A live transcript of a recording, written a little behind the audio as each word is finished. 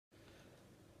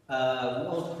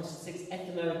On to question 6,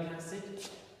 ethanoic acid.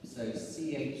 So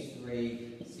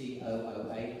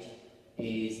CH3COOH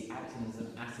is acting as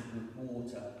an acid with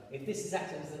water. If this is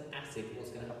acting as an acid,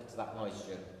 what's going to happen to that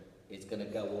nitrogen? It's going to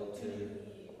go on to...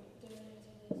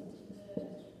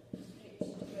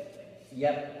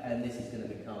 Yep, and this is going to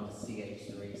become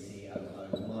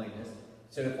CH3COO minus.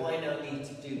 So if I now need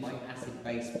to do my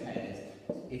acid-base pairs,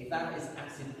 if that is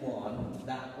acid 1,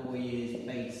 that boy is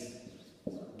base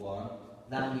 1,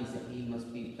 that means that he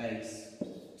must be base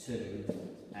 2,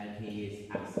 and he is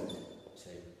acid 2.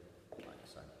 Like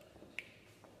so.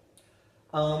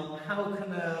 How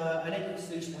can an aqueous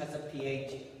solution has a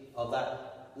pH of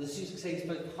that? The solution contains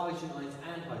both hydrogen ions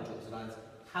and hydroxide ions.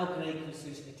 How can an aqueous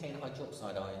solution contain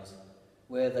hydroxide ions?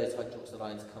 Where do those hydroxide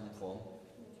ions come from?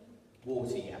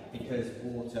 Water, yeah, because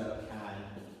water can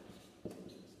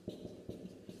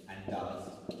and does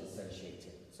dissociate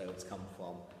it. So it's come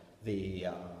from the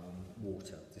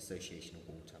water, dissociation of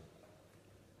water.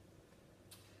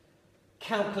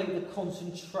 Calculate the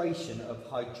concentration of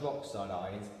hydroxide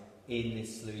ions in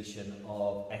this solution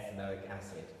of ethanoic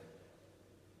acid.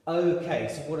 Okay,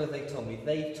 so what have they told me?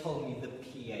 They've told me the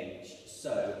pH.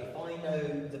 So if I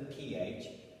know the pH,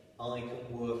 I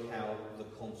can work out the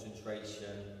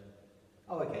concentration.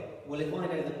 Oh, okay. Well, if I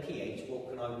know the pH, what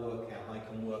can I work out? I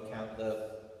can work out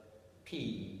the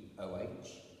pOH.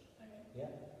 Yeah.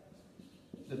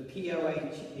 The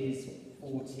pOH is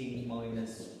 14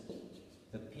 minus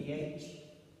the pH.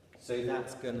 So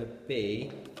that's going to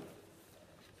be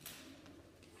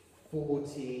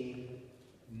 14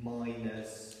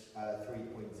 minus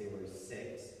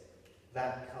 3.06.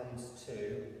 That comes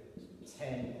to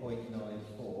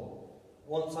 10.94.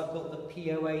 Once I've got the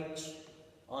pOH,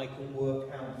 I can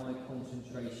work out my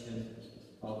concentration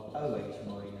of OH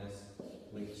minus,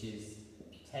 which is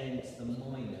 10 to the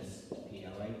minus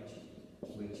pOH,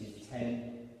 which is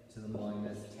 10 to the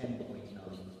minus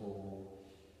 10.94.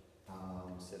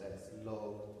 So that's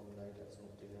log, no, let's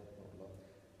not do that, not log.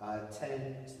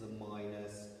 10 to the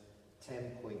minus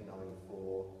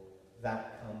 10.94. That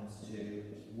comes to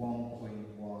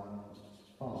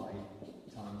 1.15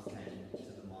 times 10 to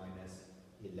the minus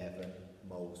 11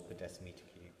 moles per decimeter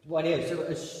cubed. Right here, so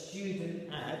a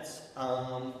student adds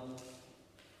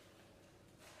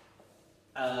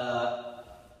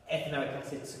ethanoic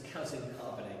acid to calcium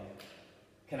carbonate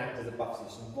can act as a buffer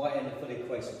solution. Right in the full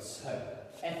equation. So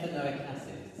ethanoic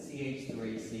acid,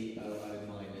 CH3COO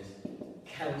minus,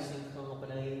 calcium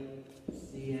carbonate,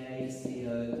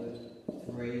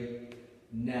 CaCO3.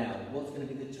 Now, what's going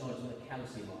to be the charge on the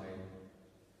calcium ion?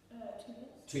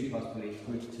 2 parts per litre,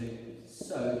 group 2.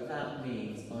 So that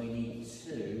means I need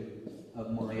 2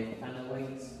 of my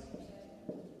ethanoates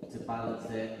to balance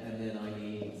it, and then I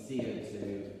need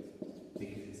CO2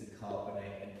 because it's a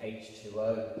carbonate and H2O.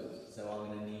 So I'm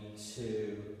going to need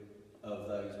 2 of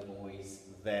those boys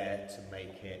there to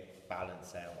make it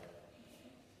balance out.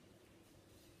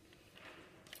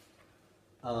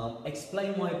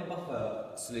 Explain why a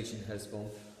buffer solution has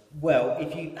formed. Well,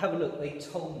 if you have a look, they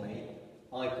told me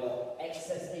I've got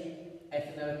excess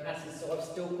ethanoic acid, so I've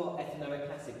still got ethanoic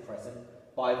acid present,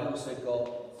 but I've also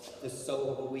got the salt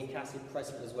of a weak acid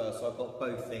present as well, so I've got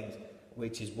both things,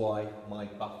 which is why my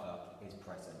buffer is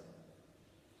present.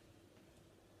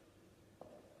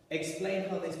 Explain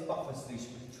how this buffer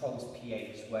solution controls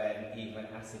pH when either an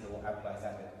acid or alkali is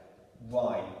added.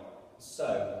 Right,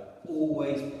 so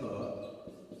always put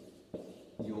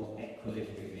your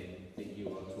equilibrium in that you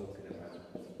are talking about.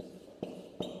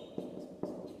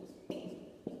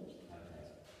 Okay.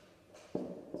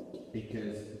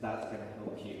 Because that's going to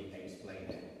help you explain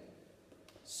it.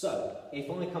 So, if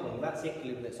I come along, that's the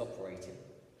equilibrium that's operating.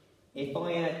 If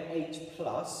I add H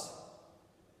plus,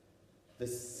 the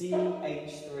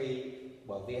CH3,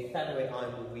 well, the ethanoate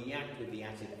ion will react with the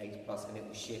acid H plus and it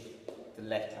will shift to the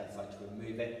left-hand side to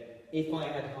remove it. If I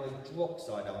add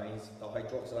hydroxide ions, the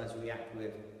hydroxide ions will react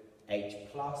with H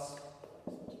plus.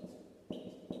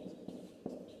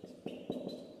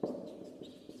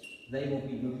 They will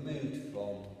be removed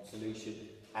from solution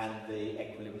and the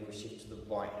equilibrium will shift to the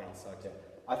right-hand side.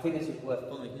 I think this is worth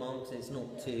 5 marks. It's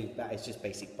not too bad, it's just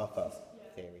basic buffer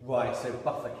theory. Right, so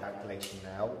buffer calculation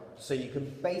now. So you can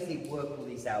basically work all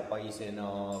these out by using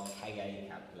our Ka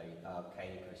calculator, Ka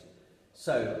equation.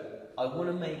 So I want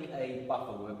to make a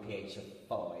buffer with a pH of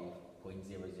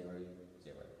 5.000,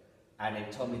 and they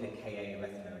told me the Ka of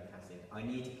ethanoic acid. I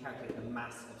need to calculate the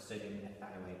mass of sodium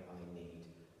ethanoate I need.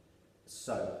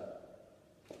 So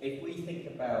if we think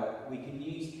about, we can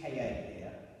use Ka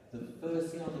here. The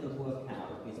first thing I'm going to work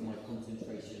out is my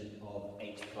concentration of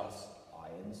H plus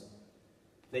ions.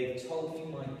 They've told me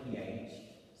my pH,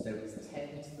 so it's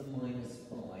 10 to the minus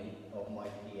 5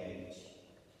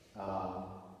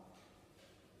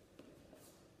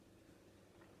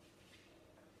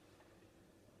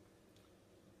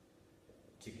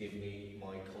 to give me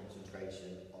my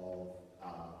concentration of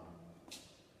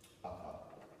upper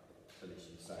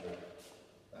solution. So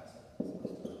that's 10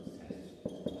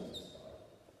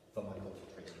 for my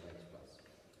concentration rate plus.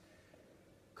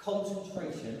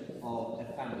 Concentration of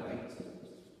ethanolate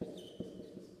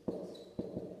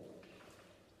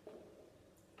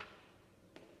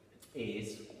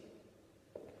is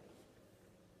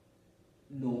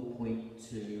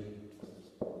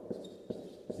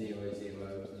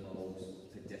 0.200 moles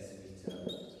per decimeter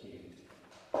cubed.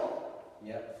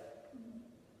 Yep.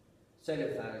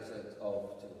 Solar panels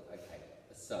of, okay,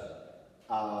 so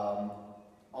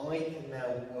I can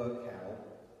now work out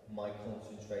my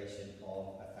concentration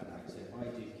of ethanolate. So if I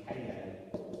do Ka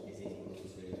is equal to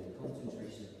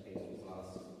concentration of A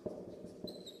plus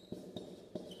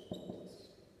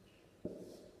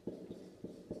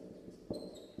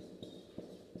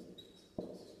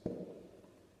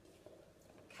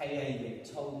Ka they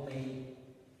told me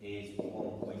is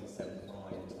 1.75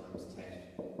 times 10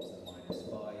 to the minus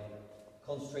 5.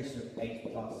 Concentration of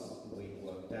 8 plus we've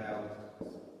worked out.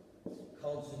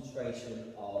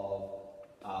 Concentration of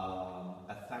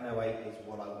ethanolate is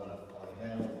what I want to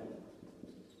find out.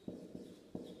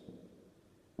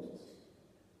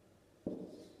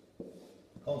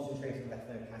 Concentration of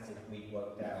ethanoic acid we've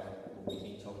worked out, or we've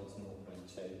been told it's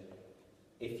 0.2.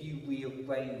 If you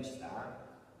rearrange that,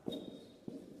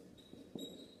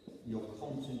 your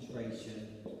concentration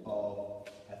of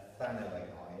ethanoic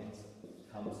ions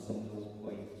comes to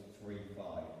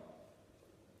 0.35.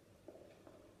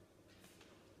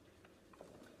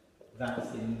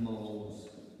 That's in moles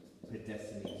per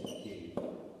decimeter cubed.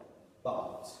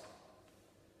 But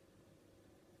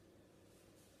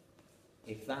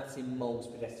if that's in moles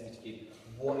per decimeter cubed,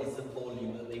 what is the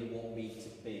volume that they want me to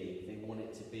be? They want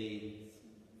it to be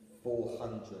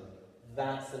 400.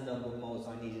 That's the number of moles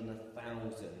I need in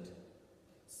 1,000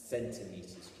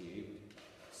 centimetres cubed.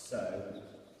 So,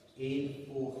 in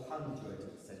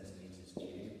 400 centimetres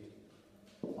cubed,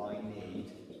 I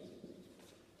need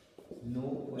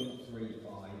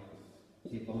 0.35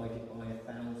 divided by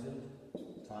 1,000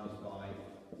 times by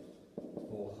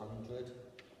 400.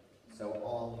 So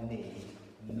I'll need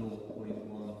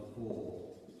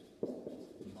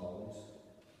 0.14 moles.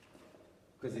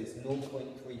 Because it's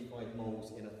 0.35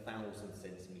 moles in 1,000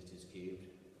 centimetres cubed,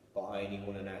 but I only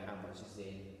want to know how much is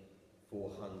in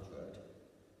 400.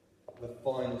 The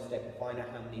final step, to find out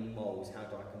how many moles, how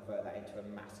do I convert that into a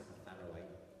mass of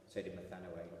ethanolate, sodium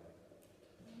ethanolate?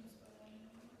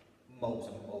 Moles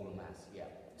and molar mass, yeah.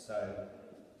 So,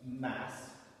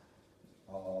 mass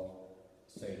of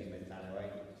sodium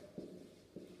ethanolate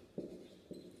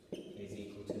is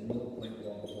equal to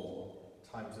 0.14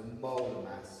 times the molar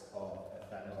mass of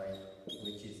ethanolate,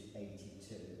 which is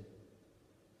 82.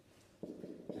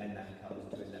 And that comes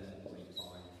to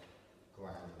 11.5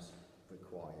 grams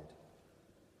required.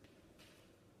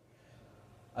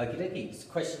 Okie dokie,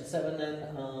 question 7 then.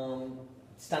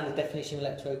 Standard definition of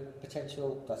electrode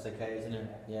potential, that's okay, isn't it?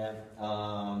 Yeah.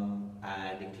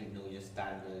 And including all your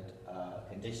standard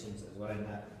conditions as well in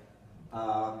that.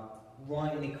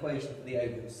 Write an equation for the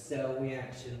overall cell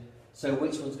reaction. So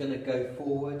which one's going to go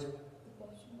forward?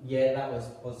 Yeah, that was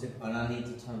positive, and I need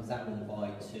to times that one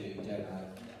by 2, don't I?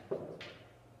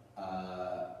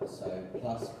 So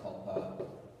plus copper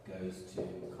goes to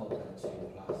copper 2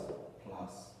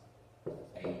 plus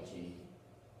Ag,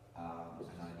 and I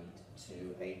need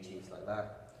 2 Ags like that.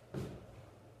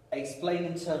 Explain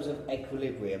in terms of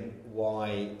equilibrium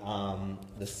why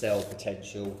the cell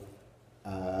potential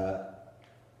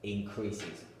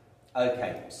increases.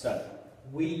 Okay, so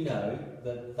we know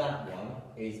that that one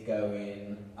is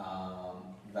going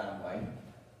that way.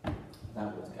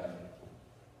 That was going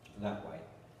that way.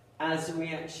 As the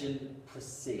reaction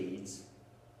proceeds,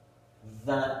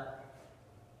 that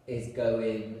is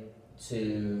going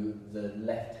to the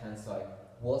left-hand side.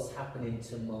 What's happening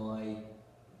to my,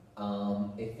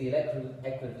 if the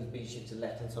equilibrium is being shifted to the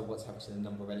left-hand side, what's happening to the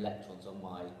number of electrons on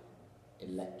my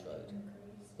electrode?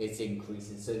 It's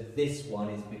increasing. So this one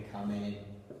is becoming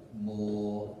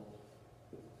more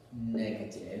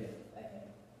negative. Okay.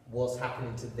 What's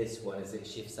happening to this one as it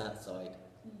shifts that side?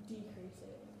 You decrease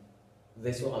it.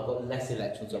 This one, I've got less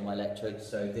electrons on my electrode,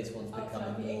 so this one's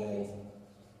becoming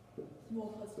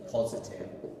more positive.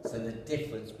 So the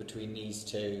difference between these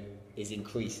two is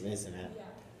increasing, isn't it?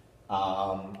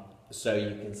 Yeah. So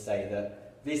you can say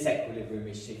that this equilibrium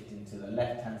is shifting to the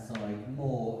left-hand side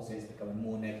more, so it's becoming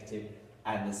more negative,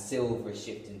 and the silver is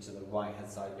shifting to the right-hand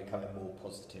side, becoming more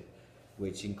positive,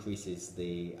 which increases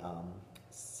the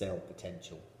cell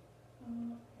potential.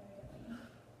 Okay.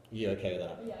 You okay with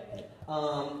that? Yeah, okay.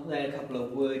 Then a couple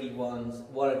of wordy ones.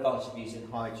 What advantage of using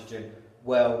hydrogen?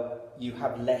 Well, you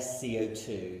have less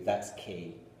CO2, that's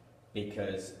key,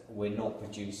 because we're not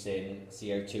producing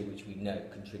CO2, which we know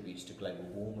contributes to global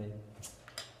warming.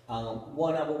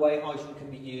 One other way hydrogen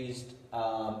can be used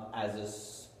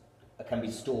can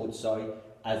be stored,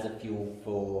 as a fuel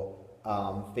for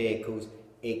vehicles.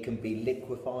 It can be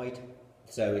liquefied,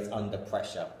 so it's under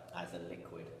pressure as a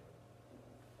liquid.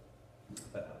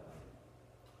 But,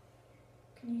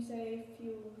 Can you say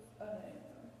fuel? Oh no, can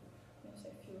you say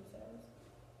fuel cells?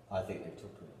 I think they've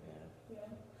talked about it,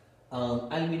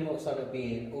 Yeah. Aluminium oxide are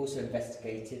being also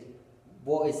investigated.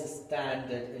 What is the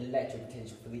standard electric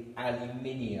potential for the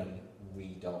aluminium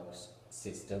redox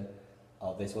system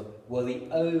of this one? Well, the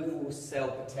overall cell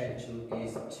potential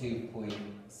is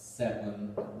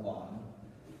 2.71.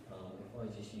 If I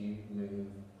just move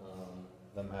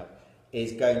them out,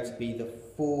 is going to be the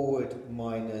forward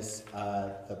minus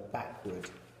the backward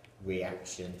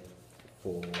reaction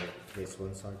for this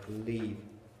one. So I believe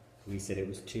we said it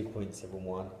was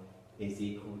 2.71 is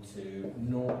equal to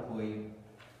 0.40.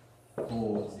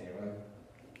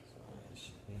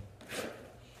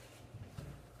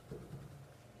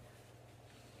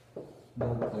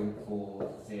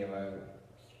 0.40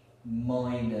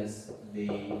 minus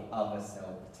the other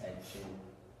cell potential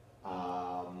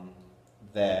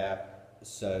there,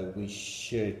 so we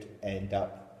should end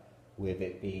up with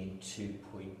it being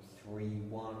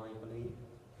 2.31, I believe.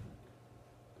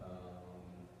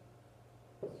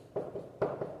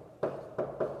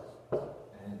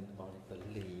 And I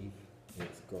believe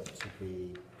it's got to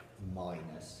be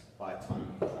minus by the time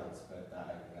you transfer that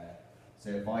over there. So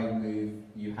if I move,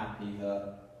 you happy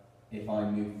that if I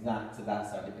move that to that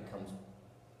side, it becomes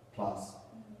plus,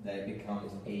 then it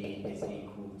becomes E is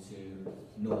equal to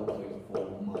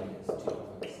 0.4 minus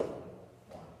 2.71,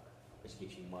 which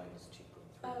gives you minus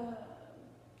 2.3.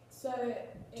 So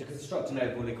To construct an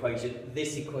overall equation,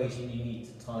 this equation you need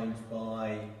to times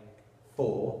by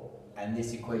 4, and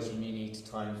this equation you need to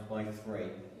times by 3.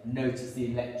 Notice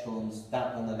the electrons,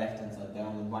 that on the left hand side, they're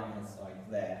on the right hand side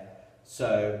there.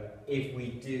 So if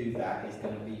we do that, it's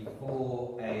going to be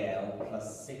 4Al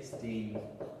plus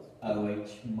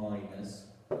 16OH minus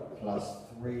plus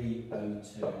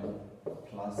 3O2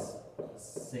 plus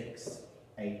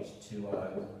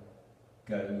 6H2O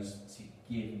goes to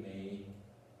give me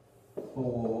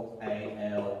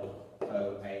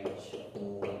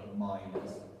 4AlOH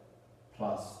minus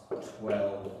plus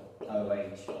 12OH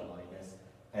minus.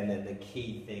 And then the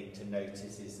key thing to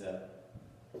notice is that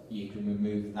you can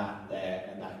remove that there,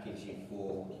 and that gives you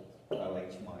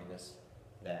 4OH minus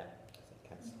there. So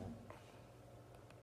cancel that.